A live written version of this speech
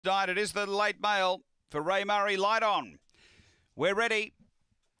9. It is the late mail for Ray Murray. Light on. We're ready.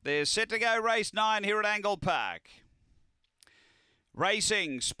 They're set to go race 9 here at Angle-Park.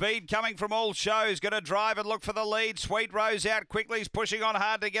 Racing, speed coming from all shows. Going to drive and look for the lead. Sweet Rose out quickly. He's pushing on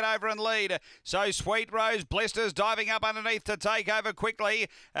hard to get over and lead. So Sweet Rose, Blisters diving up underneath to take over quickly.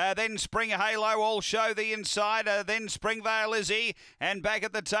 Then Spring Halo, all show the inside. Then Springvale Izzy. And back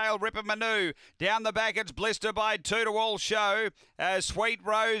at the tail, Ripper Manu. Down the back, it's Blister by 2 to all show. Sweet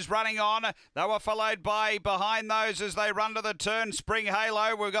Rose running on. They were followed by behind those as they run to the turn. Spring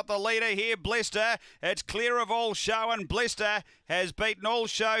Halo, we've got the leader here, Blister. It's clear of all show, and Blister has beaten all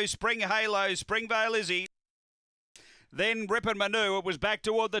show. Spring Halo, Springvale Izzy. Then Rip and Manu, it was back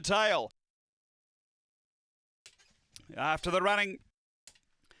toward the tail. After the running,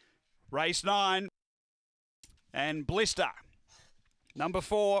 race 9 and Blister. Number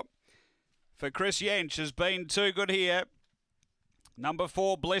 4 for Chris Yench has been too good here. Number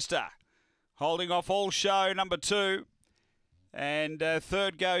 4, Blister. Holding off all show, number 2. And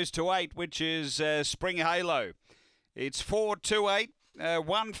third goes to 8, which is Spring Halo. It's 4-2-8,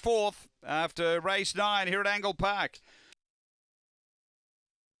 1/4 after race 9 here at Angle-Park.